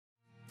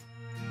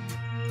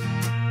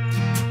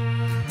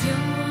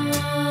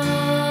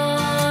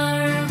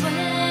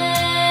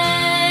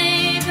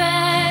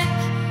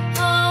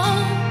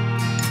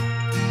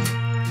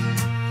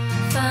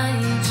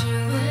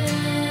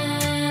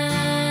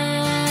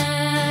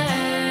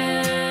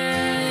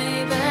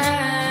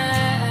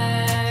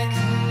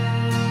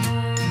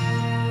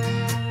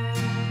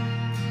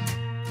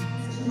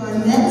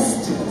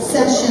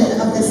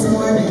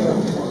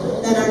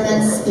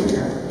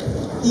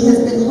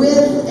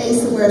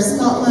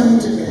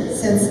Scotland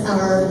since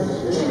our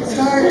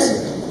start.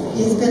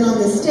 He's been on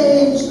the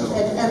stage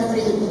at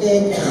every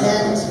big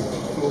event,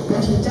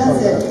 and he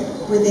does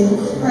it with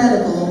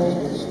incredible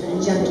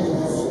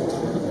gentleness.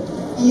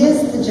 He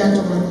is the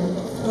gentleman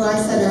who I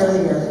said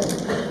earlier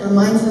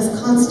reminds us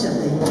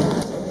constantly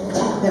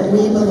that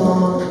we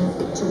belong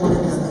to one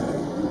another.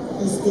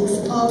 He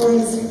speaks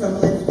always from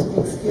lived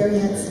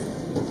experience,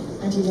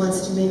 and he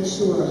wants to make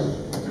sure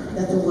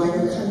that the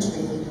wider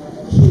country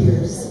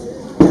hears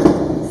that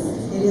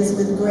voice. It is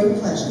with great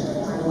pleasure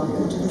I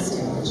welcome to the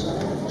stage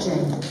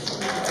James.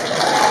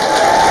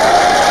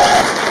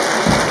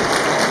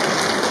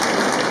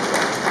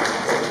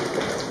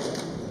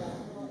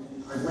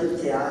 I'd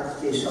like to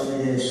add to some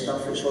of the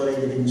stuff that's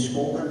already been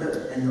spoken about,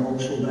 and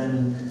also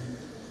bring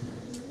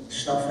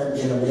stuff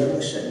into your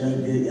awareness that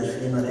might be your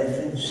frame of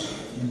reference.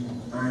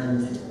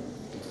 And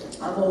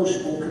I've always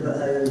spoke about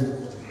how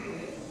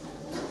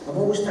I've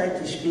always tried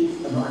to speak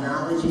about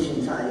analogies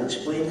and try to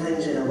explain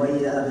things in a way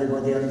that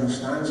everybody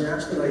understands, and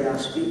that's the way I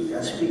speak.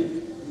 I speak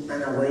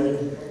in a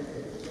way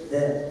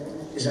that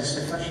is a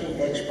sufficient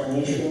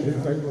explanation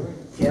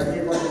to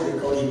everybody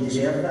because you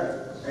deserve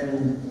it.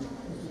 And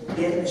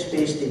getting the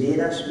space to do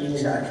this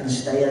means that I can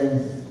stay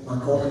in my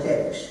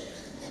cortex,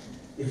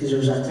 because there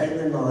was a time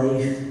in my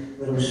life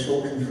where I was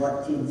so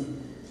conflicted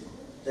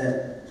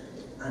that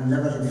I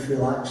never had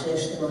full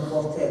access to my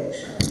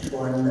cortex,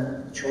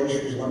 so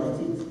choice was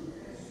limited.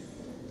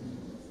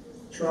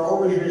 So I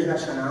always use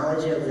this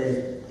analogy of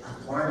a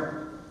plant.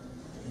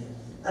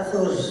 If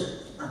there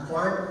was a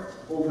plant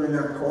over in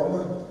that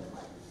corner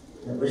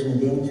that wasn't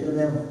doing too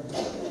well,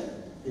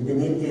 there'd be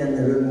nobody in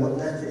the room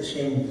looking at it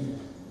saying,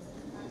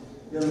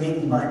 "You're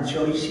making bad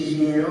choices,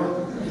 you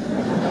know."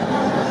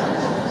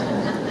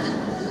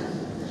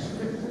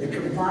 The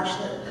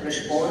compassionate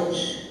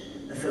response,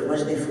 if it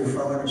wasn't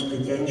fulfilling its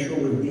potential,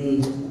 would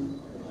be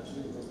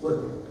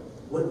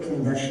what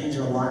conditions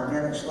are lacking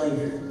in its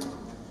life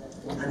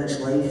and its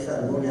life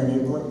that are going to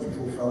enable it to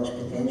fulfil its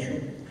potential,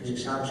 because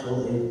it's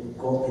absolutely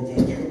got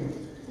potential.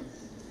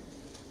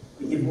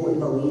 But you've got to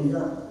believe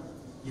that.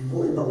 You've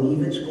got to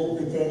believe it's got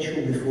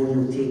potential before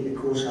you'll take the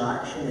course of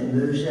action that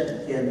moves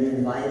it to a new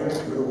environment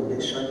where it will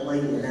get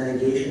sunlight and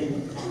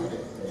irrigation.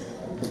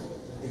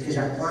 Because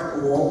a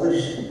plant will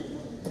always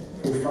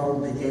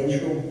fulfil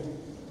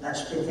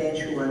its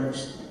potential in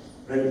its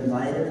right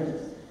environment,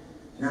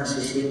 and that's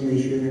the same with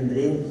the human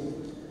brain.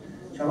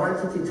 So I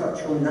wanted to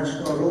touch on this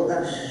when I wrote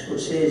this. So it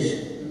says,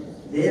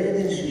 the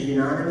evidence is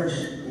unanimous,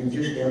 you've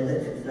just heard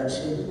it for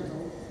Fritzy.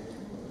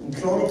 In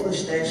chronically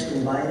stressed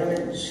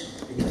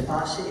environments, the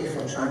capacity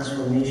for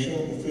transformation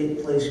to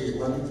take place is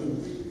limited.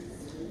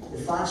 The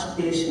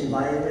fast-paced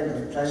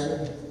environment of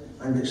prison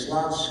and its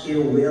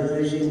large-scale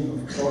warehousing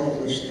of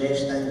chronically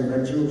stressed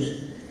individuals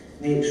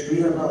makes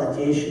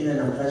rehabilitation in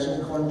a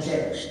prison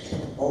context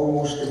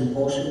almost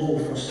impossible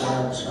for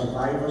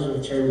survivors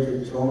of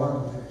childhood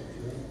trauma.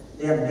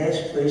 They are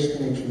best placed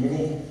in the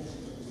community,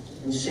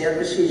 in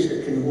services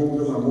that can hold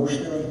them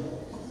emotionally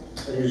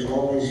for as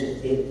long as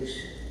it takes.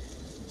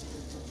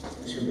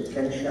 It's about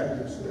kinship.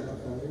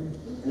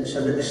 And it's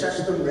about the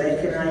system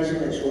recognising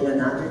its own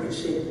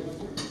inadequacy.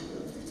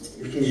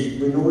 Because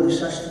we know the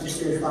system's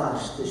too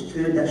fast, it's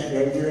too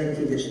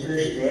dysregulated, it's too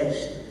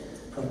stressed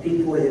for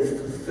people to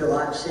have full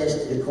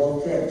access to the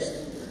context.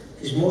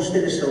 Because most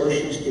of the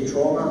solutions to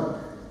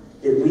trauma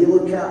that we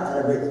look at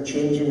are about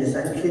changing the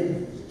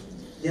thinking.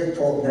 They're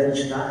top-down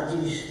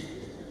strategies.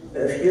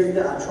 But if you've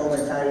got a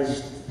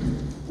traumatised,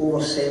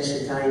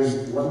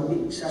 oversensitised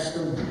limbic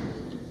system,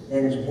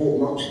 then it's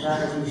bottom-up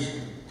strategies,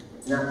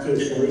 and that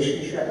takes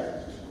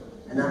relationship.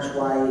 And that's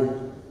why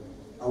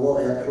a lot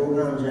of the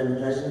programmes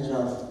in prisons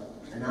are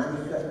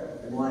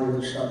inadequate, and why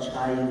we've such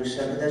high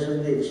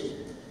recidivism rates.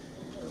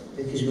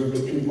 Because we've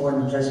got people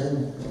in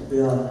prison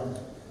who are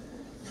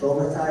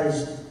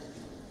traumatised,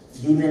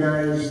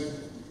 demonised,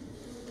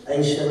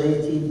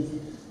 isolated,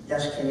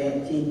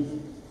 disconnected,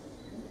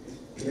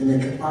 and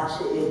the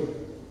capacity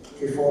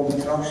to form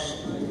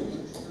trust.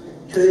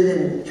 Two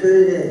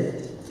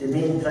of the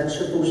main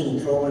principles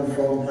in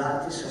trauma-informed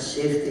practice are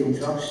safety and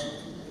trust.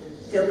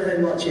 Tell me how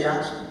much of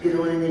that's going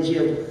on in the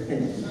jail.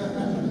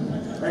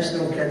 Let's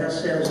not kid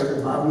ourselves about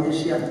the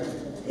values here.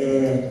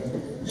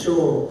 So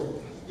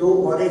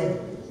don't worry.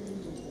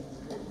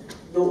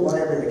 Don't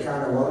worry about the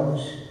can of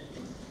worms.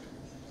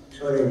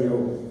 Sorry,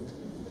 they'll.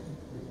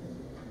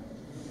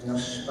 And they're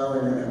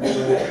spilling it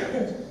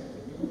everywhere.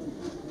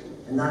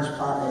 And that's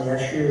part of the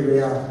issue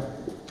where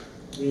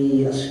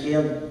we are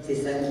scared to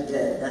think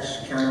that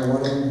this can of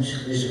worms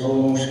is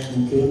almost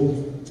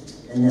contained,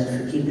 and that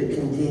if we keep it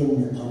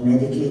contained or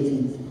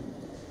medicated,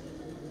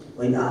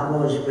 like I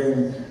was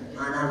when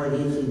I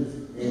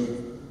navigated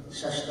the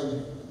system.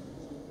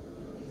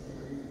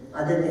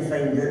 I didn't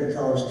find out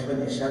until I was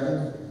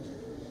 27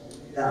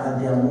 that I had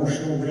the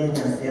emotional brain of a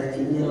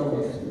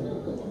 13-year-old.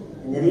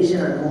 And the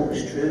reason I know it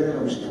was true when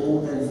I was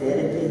told in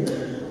therapy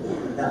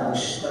that I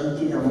was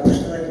stunted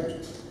emotionally,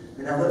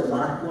 when I look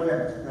back on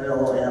it, now a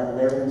lot of that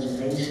learnings in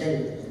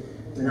hindsight,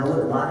 when I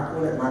look back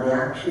on it, my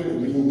reaction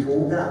to being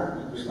told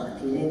that was like a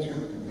teenager.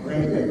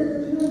 And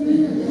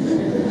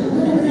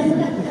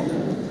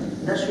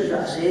this was what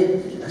I said.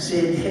 I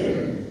said,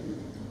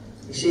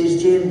 he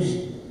says, James,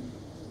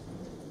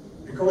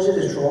 because of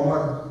the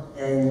trauma,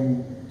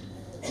 and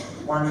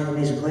one of the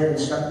most glaring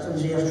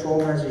symptoms of your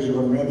trauma is you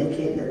were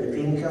medicating it with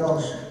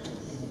painkillers,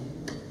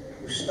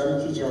 you've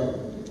stunted your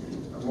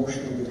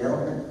emotional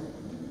development.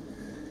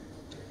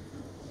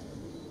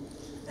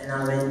 And I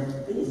went,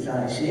 what are you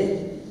trying to say?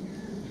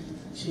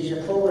 He says,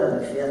 you're probably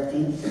about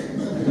 13.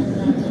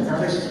 And I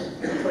was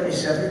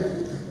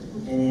 27.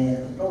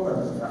 And probably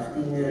about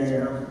 15 now, you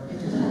know.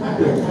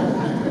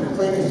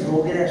 Playing in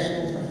progress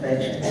and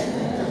perfection.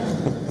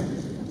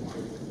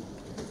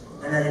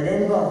 And I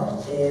remember,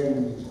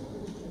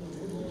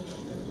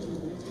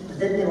 I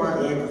didn't want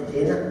to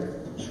entertain it.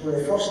 So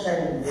the first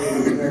time we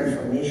get new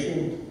information,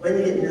 when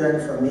you get new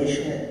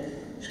information,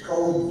 it's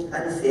called, in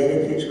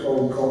therapy, it's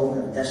called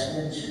cognitive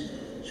dissonance.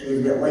 So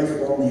you've got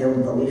lifelong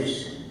held beliefs.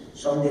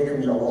 Somebody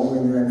comes along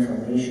with new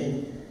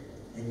information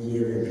and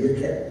you rebuke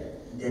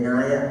it,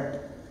 deny it,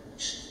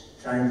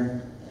 try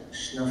and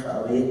snuff it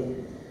away,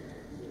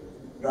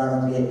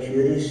 rather than get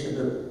curious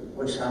about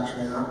what's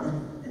actually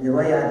happening. And the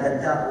way I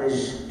did that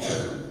was,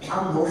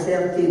 I'm no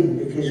 13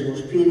 because there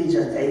was periods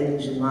of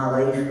times in my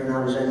life when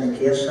I was in the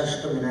care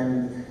system and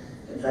in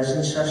the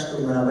prison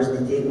system where I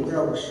wasn't taking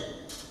drugs.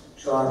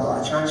 So I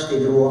got a chance to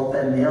grow up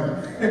in there.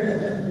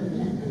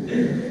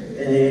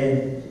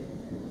 And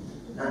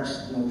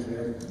that's not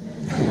true.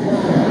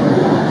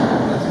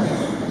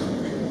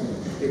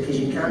 Because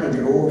you can't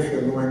grow if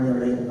you're not in your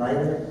right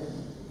environment.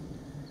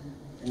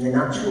 And the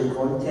natural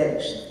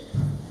context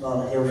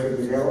for healthy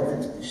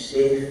development is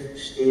safe,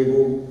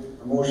 stable,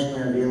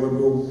 emotionally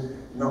available,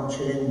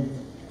 nurturing,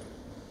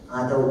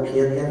 adult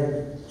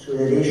caregiving. So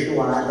the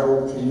ratio of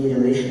adult to me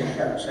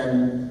relationships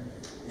in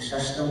the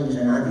system was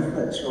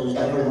inadequate, so I was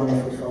never going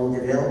to fulfill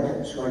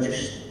development, so I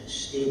just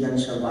stayed in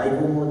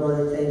survival mode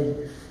all the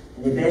time.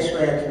 And the best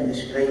way I can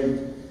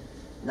describe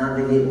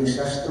navigating the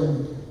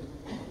system,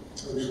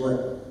 it was like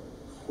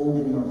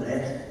holding my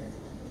breath,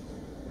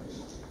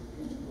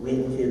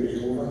 waiting till it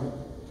was over.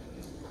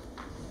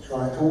 So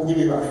I told you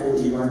what I thought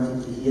you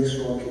wanted to hear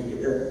so I could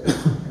get out.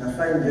 And I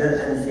found out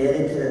in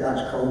therapy that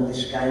that's called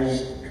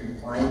disguised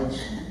compliance.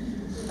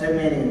 How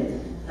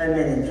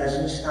many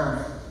prison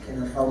staff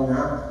can I film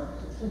that?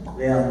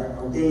 Where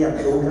I'll do your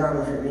programme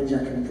if it means I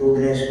can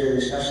progress through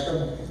the system.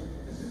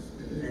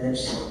 And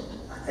it's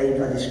a type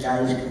of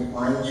disguised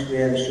compliance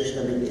where it's just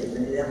about getting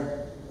out there.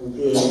 I'll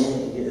do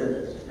anything to get out.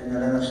 And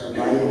they're in a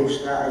survival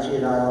strategy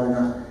rather than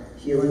a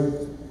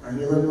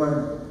healing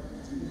one.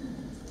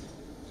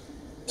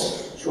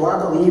 So I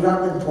believe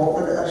I've been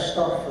talking about this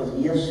stuff for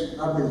years.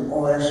 I've been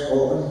all over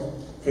Scotland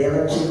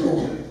telling people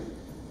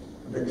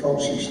about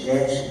toxic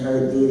stress and how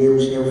it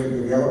derails healthy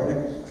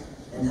development,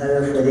 and how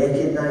if we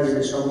recognise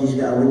that somebody's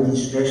got a wounded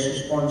stress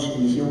response and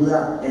you heal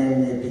that,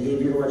 then the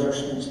behavioural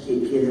adjustments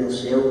take care of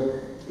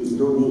themselves, that you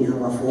don't need to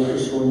have a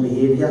focus on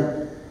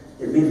behaviour,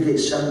 that we've got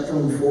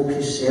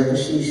symptom-focused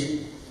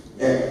services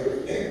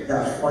that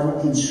are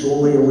funded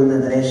solely on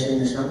addressing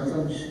the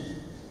symptoms,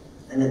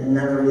 and it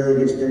never really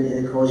gets down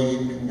to the causes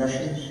and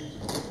conditions.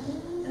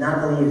 And I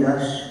believe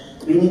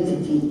this, we need to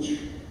teach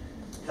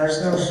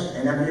prisoners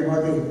and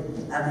everybody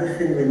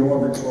everything we know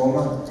about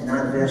trauma and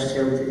adverse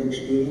childhood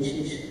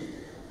experiences,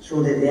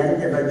 so that the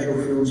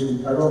individual feels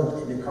empowered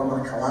to become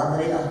a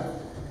collaborator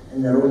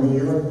in their own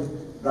healing,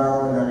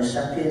 rather than a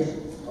recipient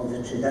of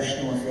the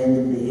traditional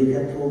offending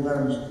behaviour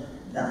programmes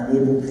that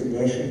enable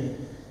progression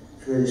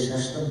through the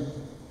system.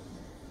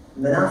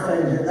 When I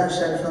found out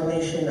this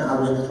information, that I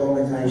was a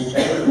traumatised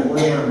child, it blew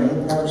my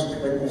mind. I was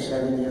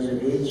 27 years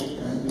of age,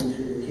 and I'd been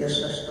through the care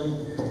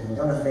system,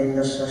 young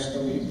offender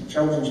system,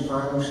 children's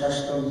panel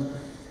system,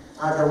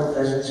 adult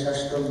prison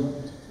system,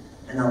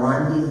 and I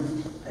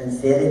landed in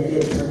therapy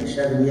at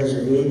 27 years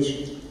of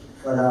age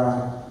for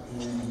a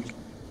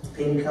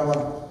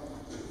painkiller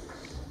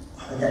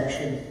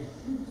addiction.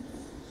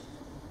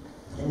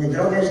 And the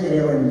drug isn't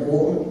really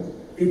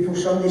important.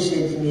 Somebody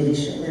said to me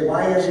recently,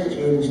 why is it,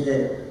 James,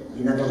 that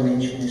you never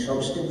mention the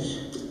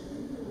substance?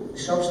 The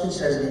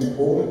substance isn't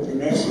important. The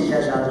message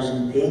is I was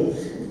in pain.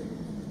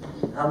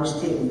 I was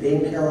taking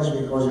painkillers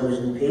because I was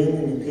in pain,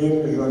 and the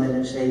pain was running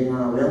inside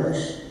my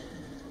awareness.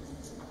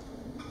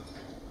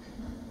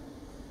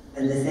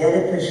 And the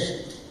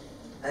therapist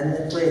in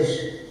the place,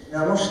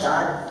 now I must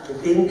add, the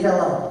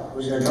painkiller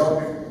was a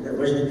drug that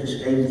wasn't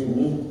prescribed to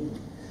me.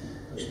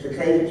 It was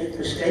prescribed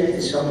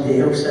to somebody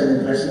else in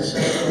the prison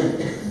system,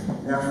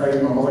 and I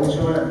found my hands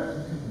on it.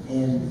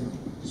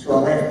 So I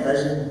left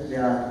prison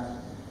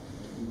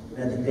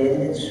with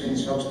dependence on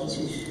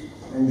substances,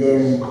 and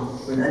then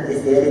went into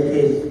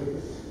therapy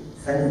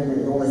thinking that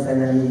the only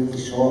thing I needed to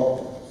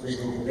sort was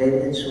the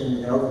dependence on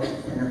the drug,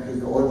 and I could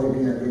go on with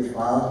being a good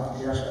father,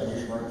 because that's what I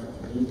just wanted to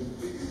be.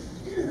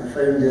 And I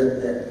found out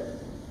that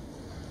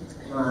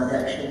my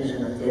addiction is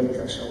an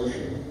attempted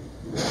solution.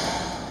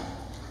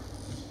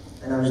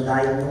 And I was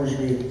diagnosed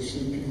with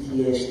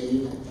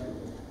CPTSD,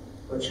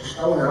 which I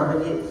still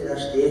navigate to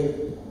this day.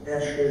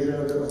 There's children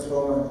about the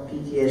trauma.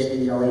 PTSD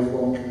is a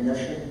lifelong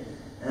condition.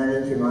 and I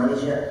need to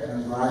manage it, and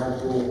I'm glad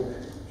I've got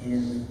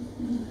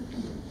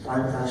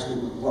fantastic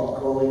work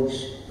colleagues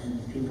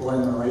and people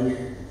in my life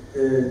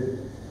who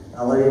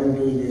allow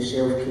me the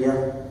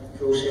self-care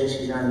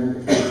processes I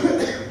need to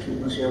keep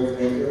myself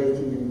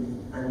regulated,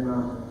 and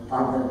my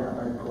partner at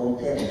a big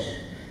context.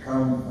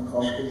 Cam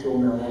McCluskey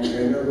told me a long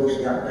time ago,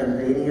 she had big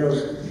brain ears,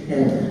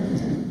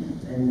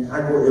 and I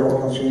got the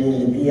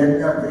opportunity to be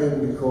in that brain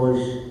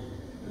because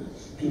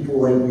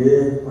people like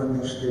you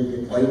understood the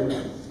plight of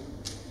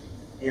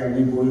a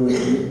wee boy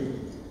like me,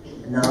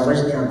 and that I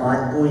wasn't a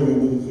bad boy that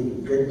needed to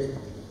be good.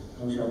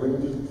 I was a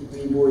wounded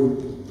wee boy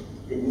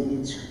that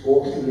needed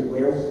support to get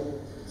well,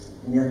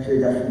 and they're two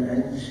different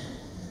things.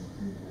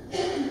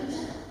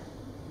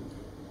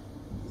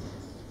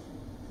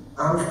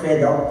 I'm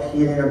fed up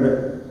hearing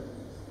about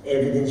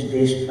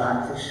evidence-based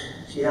practice.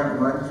 See that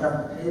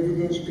mantra,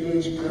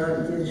 evidence-based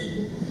practice?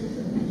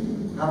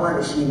 I want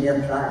to see more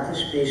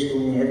practice based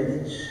on the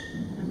evidence.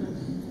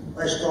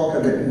 Let's talk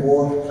about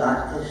more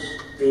practice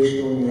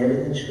based on the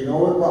evidence. We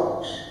know it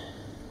works.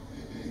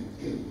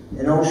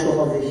 And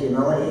also have the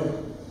humility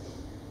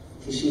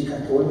to seek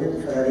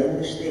atonement for our own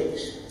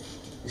mistakes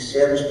as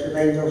service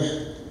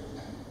providers.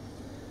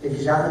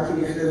 Because I had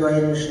to go through my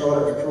own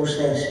restorative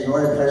process, and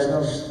all the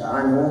prisoners that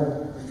I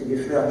know have to go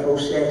through a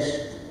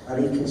process, a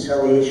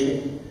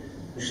reconciliation,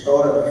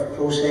 restorative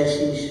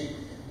processes,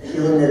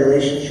 healing the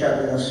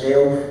relationship with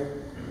herself,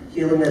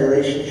 healing the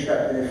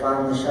relationship with the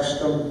family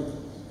system.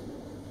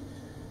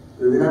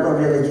 We would never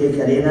really take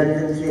our own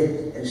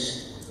inventory as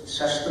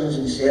systems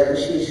and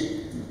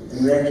services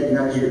and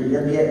recognise what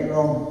we're getting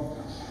wrong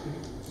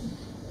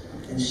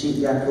and seek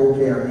the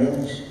appropriate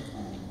amends.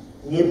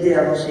 Nobody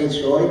ever said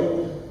sorry to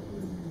me.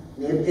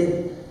 Nobody.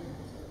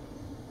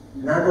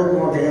 And I don't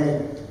know of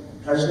any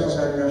prisoners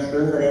in this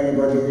room or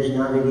anybody who's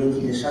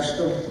navigated the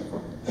system.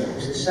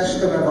 Has the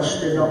system ever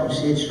stood up and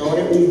said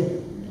sorry to you?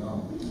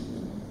 No.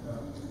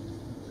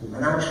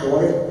 And I'm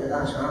sorry that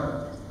that's happened.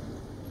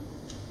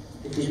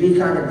 Because we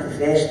can't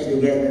profess to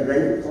be getting it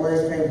right all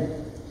the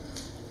time.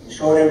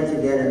 It's alright to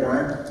get it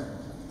wrong.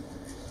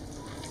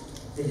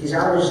 Because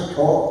I was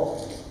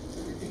taught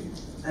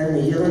in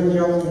the healing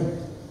journey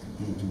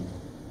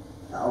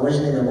that I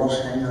wasn't the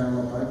worst thing I've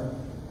ever done.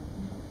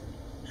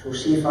 So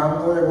see if I'm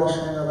not the worst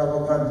thing I've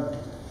ever done,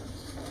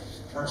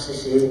 that's the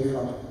same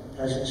for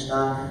prison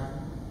staff,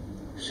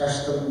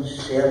 systems,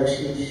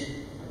 services.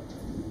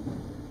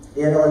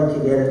 They're allowed to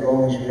get it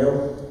wrong as well,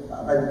 but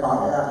a big part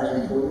of that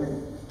is atonement.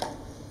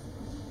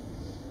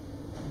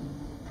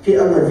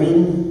 Peter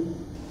Levine,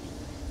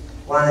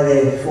 one of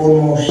the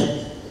foremost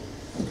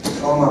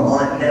trauma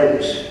black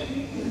belts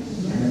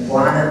on the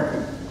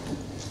planet,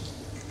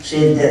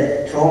 said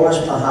that trauma is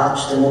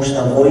perhaps the most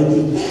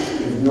avoided,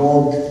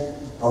 ignored,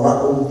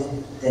 belittled,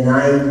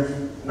 denied,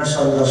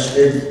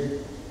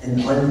 misunderstood and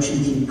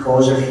untreated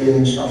cause of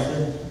human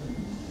suffering.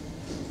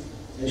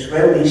 It's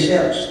well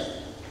researched.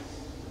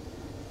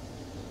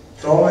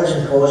 Trauma is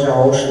the cause of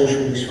all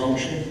social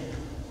dysfunction.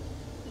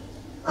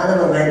 I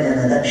never went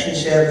to an addiction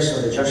service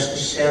or the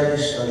justice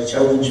service or the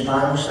children's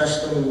panel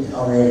system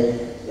or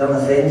the young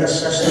offender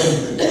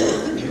system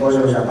because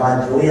I was a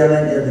bad boy. I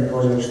went there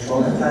because I was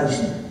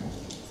traumatised.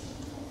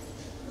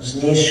 There's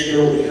no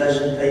school to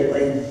prison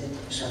pipeline,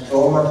 it's a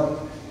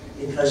trauma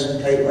to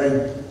prison pipeline.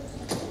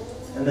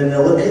 And when we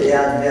look at the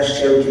adverse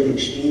childhood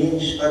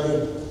experience study,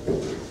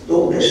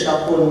 don't get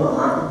stuck on what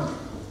happened.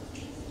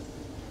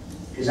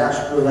 Because that's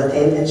we have a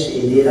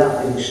tendency to do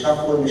that, we get stuck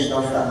on the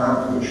stuff that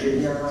happened that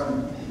shouldn't have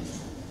happened.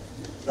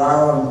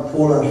 Rather than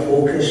pour our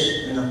focus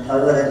and our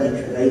power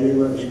into providing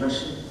what was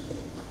missing.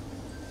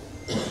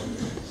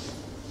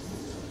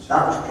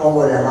 That was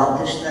probably the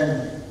hardest thing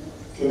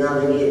to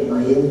navigate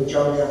my own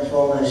journey of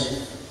trauma. Is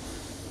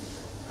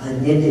I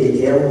had nobody to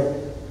tell.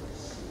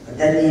 I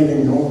didn't even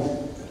know.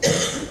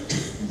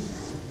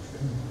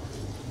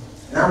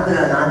 And I've been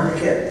an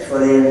advocate for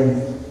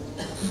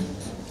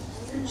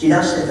see,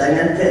 that's the thing,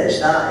 isn't it? It's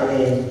that,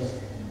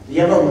 have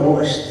you ever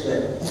noticed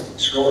that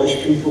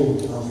Scottish people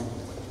have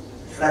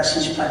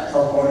Fritzi's picked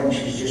up on it,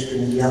 she's just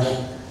been here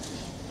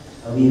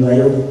a wee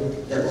while,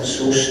 that we're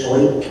so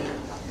stoic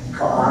and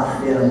cut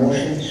off their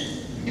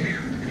emotions.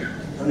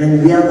 I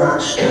mean, we're that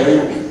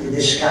stoic, we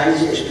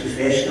disguise it as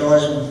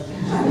professionalism.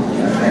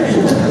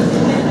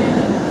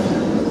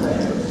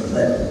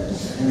 But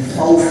in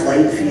full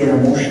flight for your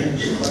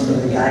emotions, under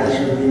the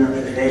guise of being a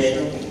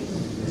professional.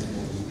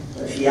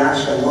 But if you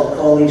ask your work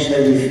colleagues how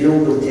they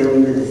feel, they'll tell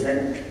you what they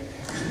think.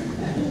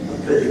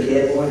 Put the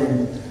kettle on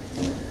and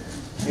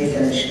make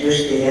an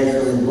excuse to head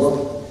for the door.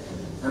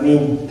 I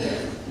mean,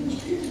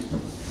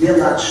 we're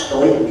that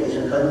stoic as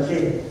a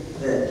country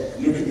that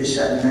you could be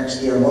sitting next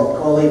to your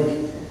work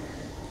colleague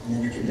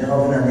and you could be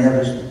having a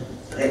nervous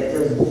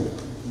breakdown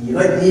and you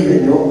wouldn't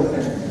even know.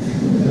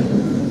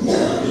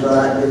 Because we're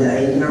that good at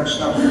hiding that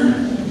stuff.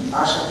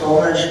 That's a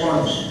trauma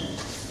response.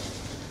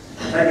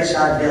 The biggest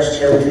adverse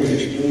childhood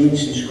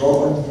experience in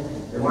Scotland,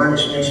 the one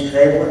that's most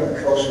prevalent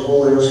across the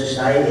whole of our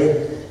society,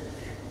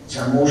 it's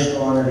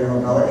emotional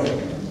unavailability.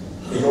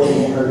 We don't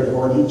know how to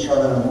hold each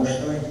other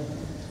emotionally.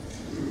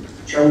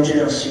 Children children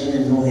are seen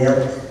and no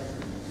heard.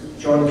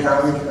 John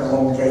Carmack a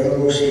long time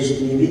ago says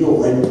to me, we don't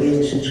like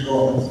planes in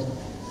Scotland.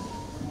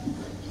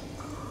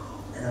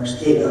 And I was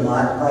taken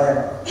aback by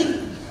it.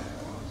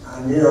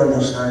 I knew I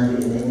understand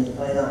what he meant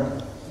by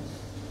that.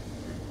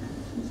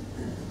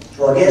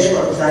 So I guess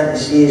what I'm trying to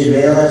say as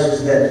well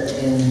is that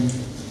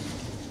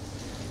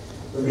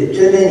we've got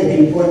too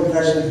many people in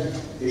prison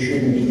who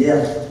shouldn't be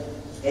there.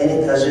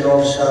 Any prison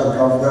officer,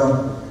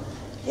 governor,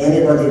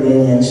 anybody with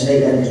any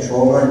insight into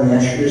trauma and the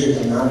issues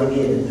that are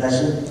navigated in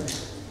prison.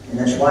 And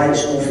that's why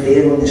it's not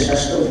fair on the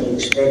system to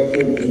expect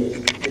them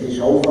to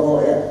resolve a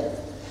lot of it.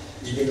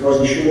 It's because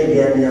they shouldn't be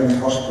in there in the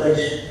first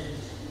place.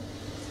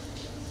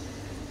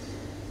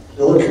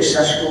 So look at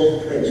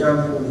Cisco, for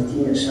example, the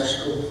team at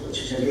Cisco, which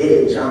is a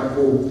great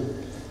example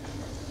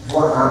of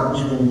what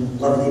happens when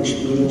lived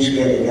experience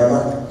get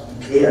together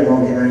and create an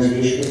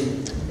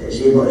organisation that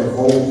is able to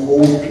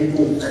hold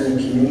people in the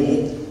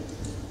community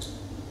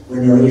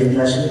when they leave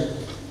prison.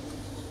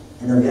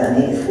 And they've got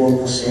an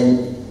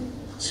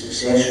 84%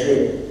 success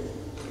rate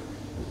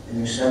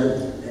in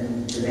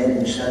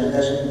preventing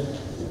recidivism.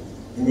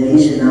 And the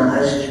reason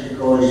that is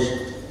because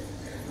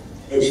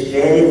it's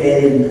very,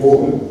 very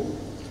important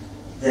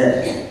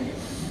that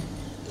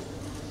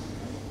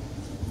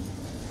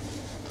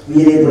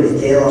we're able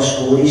to tell our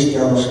stories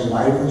to other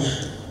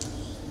survivors.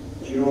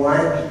 Do you know why?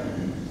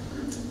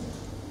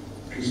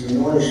 Because they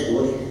know the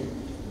story.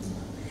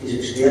 Because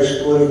it's their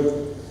story.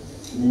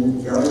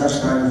 And they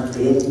understand the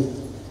pain.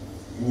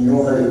 And they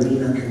know how to be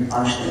in a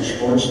compassionate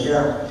response to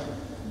it.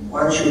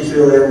 Once you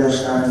truly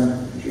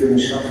understand human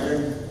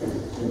suffering,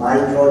 the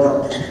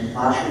byproduct is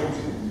compassion.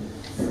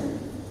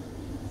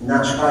 And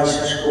that's why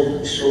Cisco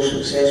is so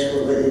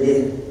successful with the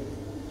day.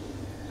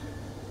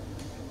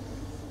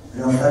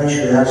 And I'll finish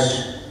with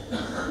this.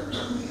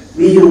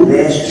 We do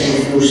best when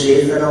we feel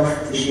safe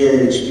enough to share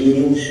our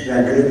experience with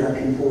a group of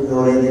people who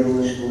already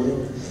know the story.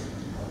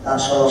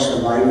 That's our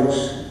survivors.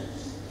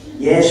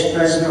 Yes,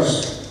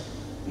 prisoners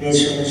made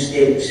some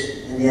mistakes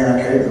and they are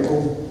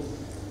accountable.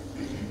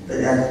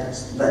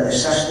 But the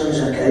system is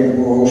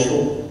accountable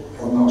also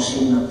for not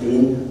seeing their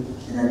pain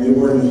and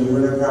enabling the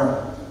healing of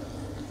that.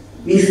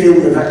 We fail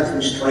the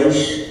victims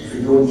twice if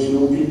we don't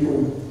heal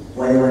people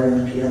while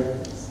in their care.